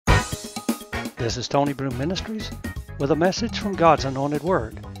This is Tony Broome Ministries with a message from God's anointed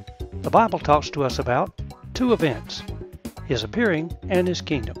word. The Bible talks to us about two events, His appearing and His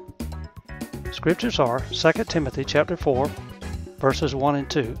kingdom. Scriptures are 2 Timothy chapter 4, verses 1 and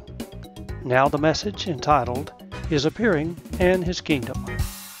 2. Now the message entitled, His appearing and His kingdom.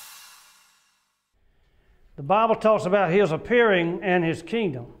 The Bible talks about His appearing and His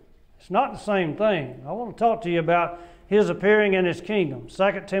kingdom. It's not the same thing. I want to talk to you about His appearing and His kingdom.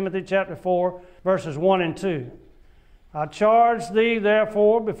 2 Timothy chapter 4, verses 1 and 2. I charge thee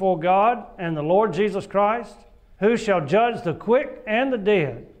therefore before God and the Lord Jesus Christ, who shall judge the quick and the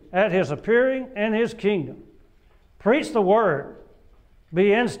dead at His appearing and His kingdom. Preach the word.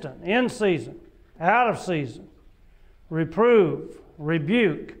 Be instant, in season, out of season. Reprove,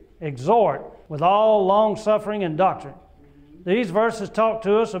 rebuke, exhort with all long-suffering and doctrine. These verses talk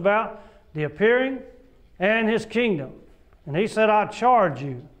to us about the appearing and His kingdom. And He said, I charge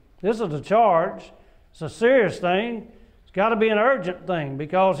you. This is a charge. It's a serious thing. It's got to be an urgent thing,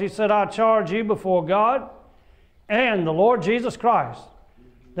 because He said, I charge you before God and the Lord Jesus Christ.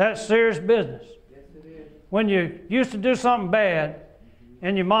 That's serious business. Yes, it is. When you used to do something bad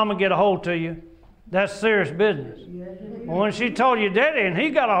and your mama get a hold to you, that's serious business. Yes, it is. When she told you daddy and he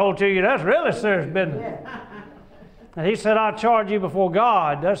got a hold to you, that's really serious business. And He said, I charge you before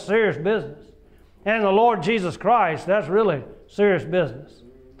God. That's serious business. And the Lord Jesus Christ, that's really serious business.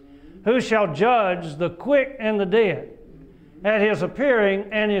 Who shall judge the quick and the dead at His appearing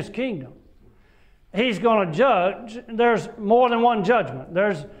and His kingdom. He's going to judge. There's more than one judgment.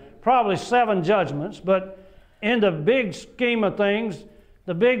 There's probably 7 judgments, but in the big scheme of things,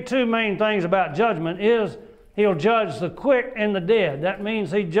 the big two main things about judgment is He'll judge the quick and the dead. That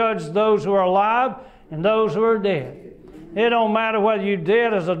means He judges those who are alive and those who are dead. It don't matter whether you're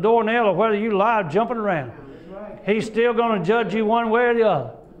dead as a doornail or whether you're alive jumping around. He's still going to judge you one way or the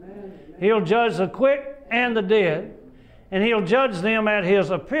other. He'll judge the quick and the dead, and He'll judge them at His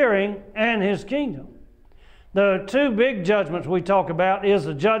appearing and His kingdom. The two big judgments we talk about is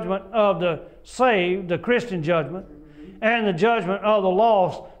the judgment of the saved, the Christian judgment, and the judgment of the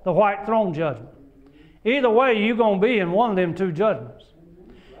lost, the white throne judgment. Either way, you're going to be in one of them two judgments.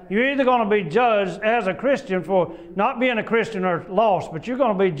 You're either going to be judged as a Christian for not being a Christian or lost, but you're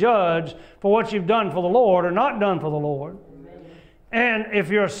going to be judged for what you've done for the Lord or not done for the Lord. And if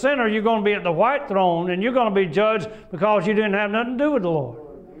you're a sinner, you're going to be at the white throne, and you're going to be judged because you didn't have nothing to do with the Lord.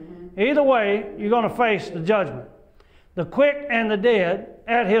 Either way, you're going to face the judgment. The quick and the dead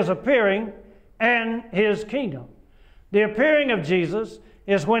at His appearing and His kingdom. The appearing of Jesus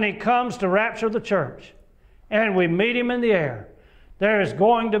is when He comes to rapture the church, and we meet Him in the air. There is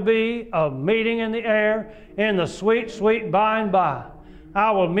going to be a meeting in the air in the sweet, sweet by and by.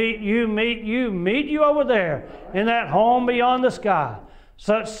 I will meet you over there in that home beyond the sky.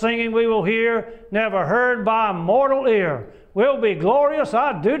 Such singing we will hear, never heard by mortal ear. Will be glorious,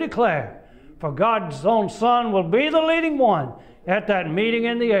 I do declare. For God's own Son will be the leading one at that meeting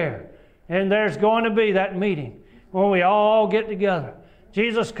in the air. And there's going to be that meeting when we all get together.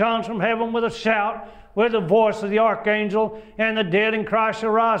 Jesus comes from heaven with a shout, with the voice of the archangel, and the dead in Christ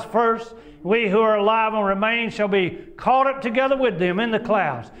shall rise first. We who are alive and remain shall be caught up together with them in the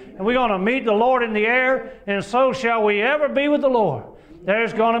clouds. And we're going to meet the Lord in the air, and so shall we ever be with the Lord.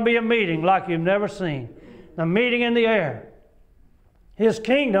 There's going to be a meeting like you've never seen. A meeting in the air. His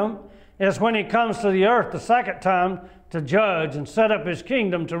kingdom is when He comes to the earth the second time to judge and set up His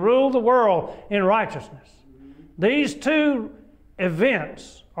kingdom to rule the world in righteousness. These two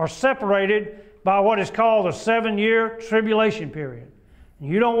events are separated by what is called the 7-year tribulation period.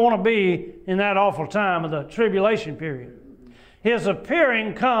 You don't want to be in that awful time of the tribulation period. His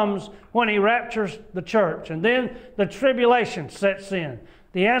appearing comes when He raptures the church, and then the tribulation sets in.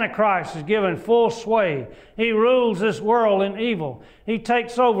 The Antichrist is given full sway. He rules this world in evil. He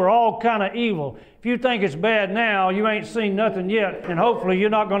takes over all kind of evil. If you think it's bad now, you ain't seen nothing yet, and hopefully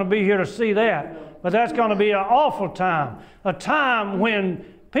you're not going to be here to see that. But that's going to be an awful time, a time when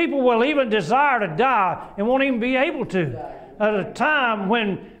people will even desire to die and won't even be able to. At a time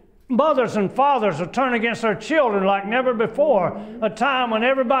when mothers and fathers will turn against their children like never before. A time when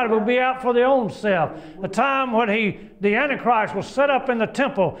everybody will be out for their own self. A time when the Antichrist will set up in the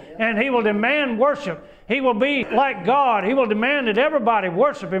temple and he will demand worship. He will be like God. He will demand that everybody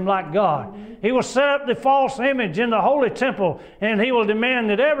worship Him like God. He will set up the false image in the holy temple, and He will demand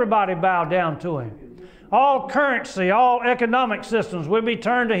that everybody bow down to Him. All currency, all economic systems will be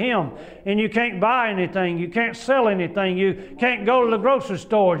turned to Him. And you can't buy anything. You can't sell anything. You can't go to the grocery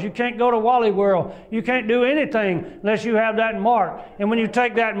stores. You can't go to Wally World. You can't do anything unless you have that mark. And when you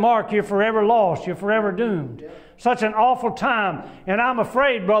take that mark, you're forever lost. You're forever doomed. such an awful time. And I'm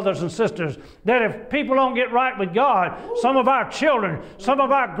afraid, brothers and sisters, that if people don't get right with God, some of our children, some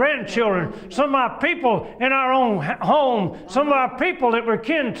of our grandchildren, some of our people in our own home, some of our people that we're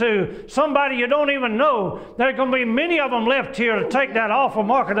kin to, somebody you don't even know, there are going to be many of them left here to take that awful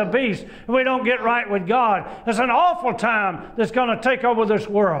mark of the beast if we don't get right with God. It's an awful time that's going to take over this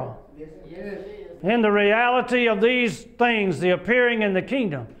world. In the reality of these things, the appearing in the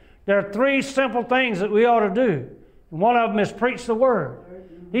kingdom, there are three simple things that we ought to do. One of them is preach the word.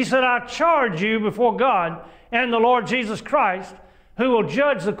 He said, I charge you before God and the Lord Jesus Christ, who will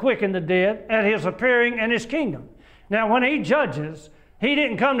judge the quick and the dead at his appearing in his kingdom. Now, when he judges, he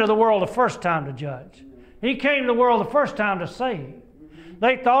didn't come to the world the first time to judge. He came to the world the first time to save.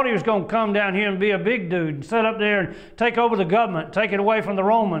 They thought he was going to come down here and be a big dude and sit up there and take over the government, take it away from the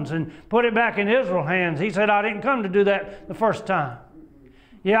Romans and put it back in Israel's hands. He said, I didn't come to do that the first time.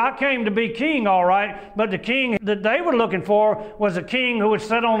 Yeah, I came to be king, all right, but the king that they were looking for was a king who would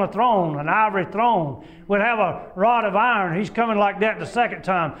sit on a throne, an ivory throne, would have a rod of iron. He's coming like that the second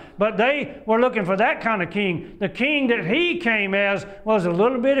time. But they were looking for that kind of king. The king that he came as was a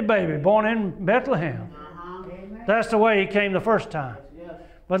little bitty baby born in Bethlehem. That's the way he came the first time.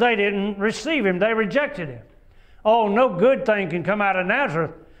 But they didn't receive him. They rejected him. Oh, no good thing can come out of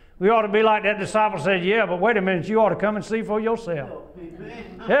Nazareth. We ought to be like that disciple said, yeah, but wait a minute, you ought to come and see for yourself.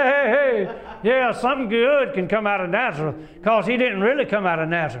 Hey. Yeah, something good can come out of Nazareth, because he didn't really come out of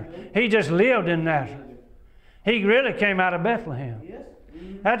Nazareth. He just lived in Nazareth. He really came out of Bethlehem.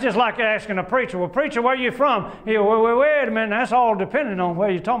 That's just like asking a preacher, well, preacher, where are you from? He goes, well, wait a minute, that's all depending on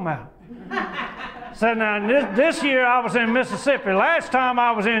where you're talking about. So now, this year I was in Mississippi. Last time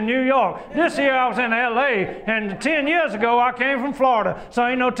I was in New York. This year I was in L.A. And 10 years ago I came from Florida. So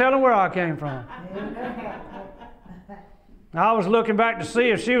ain't no telling where I came from. I was looking back to see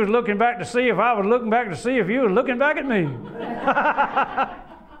if she was looking back to see if I was looking back to see if you were looking back at me.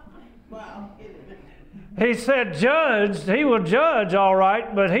 He said judge. He will judge, all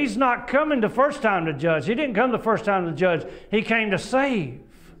right, but he's not coming the first time to judge. He didn't come the first time to judge. He came to save.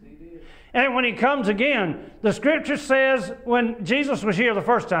 And when he comes again, the scripture says when Jesus was here the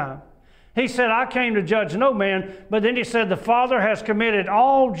first time, he said, I came to judge no man, but then he said, the Father has committed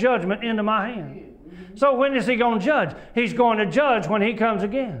all judgment into my hand. So when is he going to judge? He's going to judge when he comes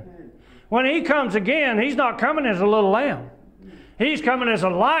again. When he comes again, he's not coming as a little lamb. He's coming as a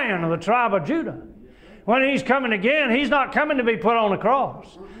lion of the tribe of Judah. When he's coming again, he's not coming to be put on the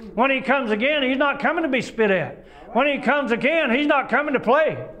cross. When he comes again, he's not coming to be spit at. When he comes again, he's not coming to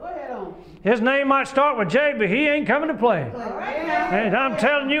play. His name might start with J, but he ain't coming to play. And I'm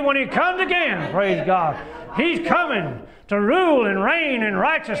telling you, when he comes again, praise God, he's coming to rule and reign in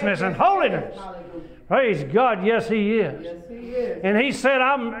righteousness and holiness. Praise God, yes, he is. And he said,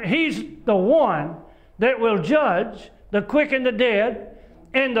 he's the one that will judge the quick and the dead.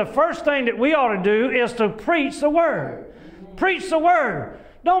 And the first thing that we ought to do is to preach the word. Preach the word.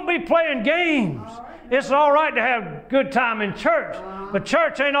 Don't be playing games. It's all right to have good time in church, but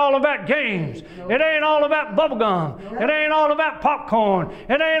church ain't all about games. It ain't all about bubblegum. It ain't all about popcorn.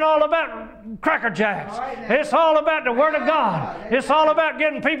 It ain't all about Cracker Jacks. It's all about the Word of God. It's all about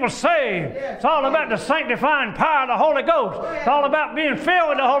getting people saved. It's all about the sanctifying power of the Holy Ghost. It's all about being filled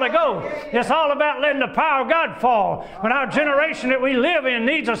with the Holy Ghost. It's all about letting the power of God fall. When our generation that we live in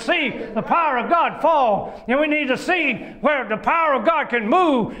needs to see the power of God fall, and we need to see where the power of God can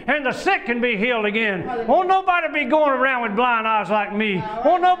move and the sick can be healed again. Won't nobody be going around with blind eyes like me.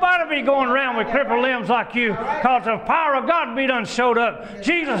 Won't nobody be going around with crippled limbs like you, because the power of God will be done showed up.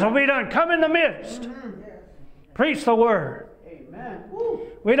 Jesus will be done come in the midst. Preach the word.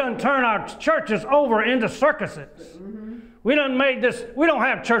 We done turn our churches over into circuses. We done made this, we don't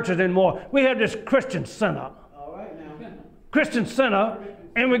have churches anymore. We have this Christian center. Christian center,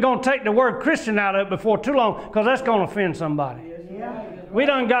 and we're going to take the word Christian out of it before too long, because that's going to offend somebody. We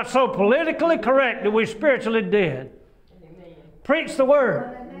done got so politically correct that we're spiritually dead. Preach the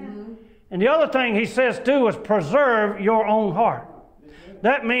word. And the other thing he says do is preserve your own heart.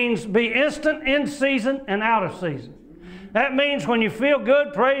 That means be instant in season and out of season. That means when you feel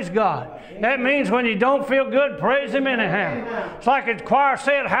good, praise God. That means when you don't feel good, praise Him anyhow. It's like the choir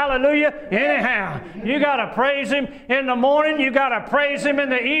said, hallelujah, anyhow. You got to praise Him in the morning. You got to praise Him in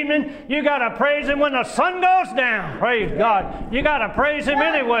the evening. You got to praise Him when the sun goes down. Praise God. You got to praise Him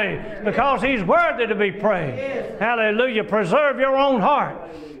anyway, because He's worthy to be praised. Hallelujah. Preserve your own heart.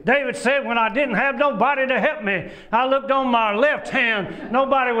 David said, when I didn't have nobody to help me, I looked on my left hand,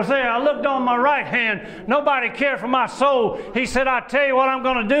 nobody was there. I looked on my right hand, nobody cared for my soul. He said, I tell you what I'm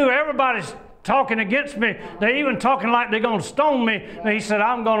going to do. Everybody's talking against me. They're even talking like they're going to stone me. And he said,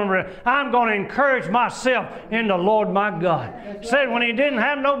 I'm going to encourage myself in the Lord my God. He said when he didn't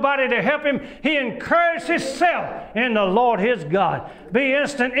have nobody to help him, he encouraged himself in the Lord his God. Be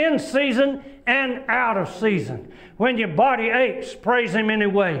instant in season and out of season. When your body aches, praise him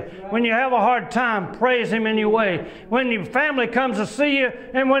anyway. When you have a hard time, praise him anyway. When your family comes to see you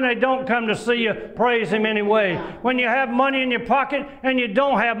and when they don't come to see you, praise him anyway. When you have money in your pocket and you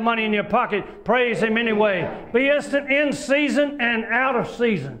don't have money in your pocket, praise him anyway. Be instant in season and out of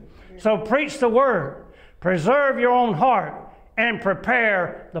season. So preach the word, preserve your own heart, and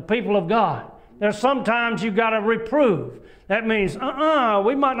prepare the people of God. There's sometimes you got to reprove. That means,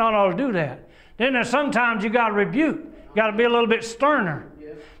 we might not ought to do that. Then there's sometimes you got to rebuke. You got to be a little bit sterner.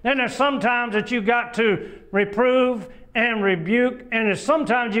 Then there's sometimes that you got to reprove and rebuke, and there's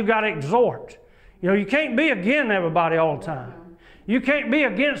sometimes you got to exhort. You know, you can't be against everybody all the time. You can't be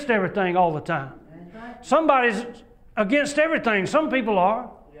against everything all the time. Somebody's against everything. Some people are.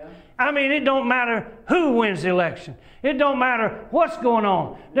 I mean, it don't matter who wins the election. It don't matter what's going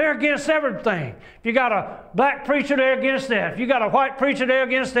on. They're against everything. If you got a black preacher, they're against that. If you got a white preacher, they're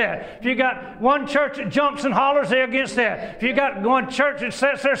against that. If you got one church that jumps and hollers, they're against that. If you got one church that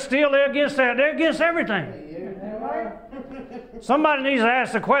sits there still, they're against that. They're against everything. Somebody needs to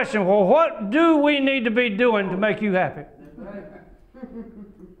ask the question, well, what do we need to be doing to make you happy?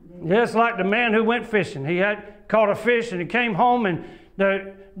 Just like the man who went fishing. He had caught a fish and he came home and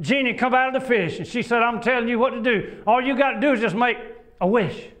the genie come out of the fish and she said, I'm telling you what to do. All you got to do is just make a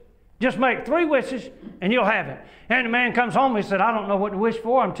wish. Just make 3 wishes and you'll have it. And the man comes home and he said, I don't know what to wish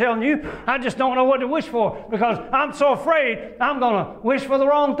for. I'm telling you, I just don't know what to wish for because I'm so afraid I'm going to wish for the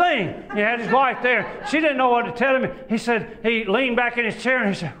wrong thing. He had his wife there. She didn't know what to tell him. He said, he leaned back in his chair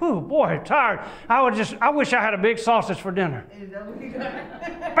and he said, oh boy, I'm tired. I wish I had a big sausage for dinner.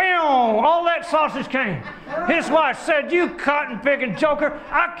 Bam! All that sausage came. His wife said, you cotton-picking joker,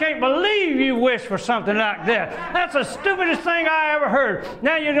 I can't believe you wish for something like that. That's the stupidest thing I ever heard.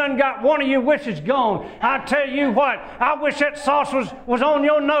 Now you done got one of your wishes gone. I tell you what, I wish that sausage was on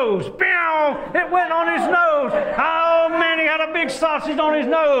your nose. Bam! It went on his nose. Oh man, he had a big sausage on his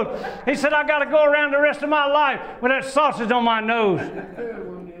nose. He said, I got to go around the rest of my life with that sausage on my nose.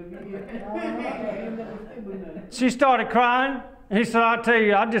 She started crying. And he said, I tell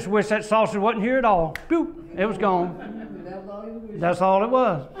you, I just wish that sausage wasn't here at all. Boop, it was gone. That's all it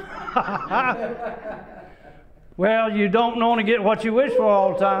was. Well, you don't want to get what you wish for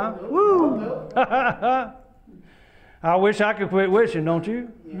all the time. Woo! I wish I could quit wishing, don't you?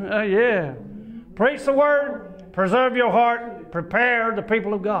 Yeah. Preach the word, preserve your heart, prepare the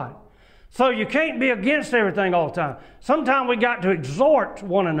people of God. So you can't be against everything all the time. Sometimes we got to exhort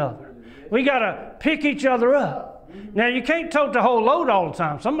one another. We got to pick each other up. Now, you can't tote the whole load all the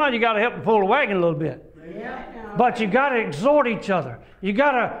time. Somebody got to help to pull the wagon a little bit. But you got to exhort each other. You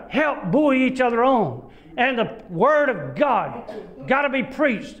got to help buoy each other on. And the Word of God got to be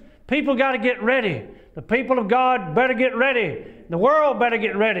preached. People got to get ready. The people of God better get ready. The world better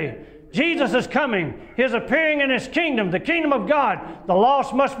get ready. Jesus is coming. His appearing in His kingdom, the kingdom of God. The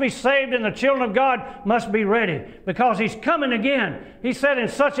lost must be saved and the children of God must be ready because He's coming again. He said, in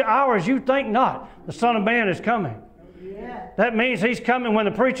such an hour as you think not, the Son of Man is coming. Yeah. That means He's coming when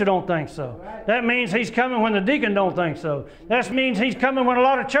the preacher don't think so. Right. That means He's coming when the deacon don't think so. That means He's coming when a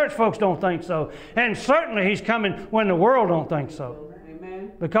lot of church folks don't think so. And certainly He's coming when the world don't think so.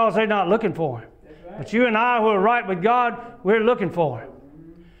 Amen. Because they're not looking for Him. Right. But you and I who are right with God, we're looking for Him.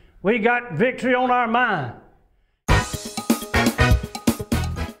 We got victory on our mind.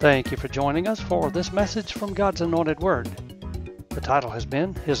 Thank you for joining us for this message from God's Anointed Word. The title has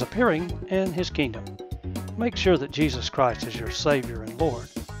been His Appearing and His Kingdom. Make sure that Jesus Christ is your Savior and Lord.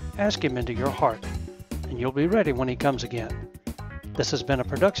 Ask Him into your heart, and you'll be ready when He comes again. This has been a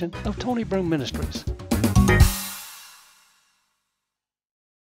production of Tony Broome Ministries.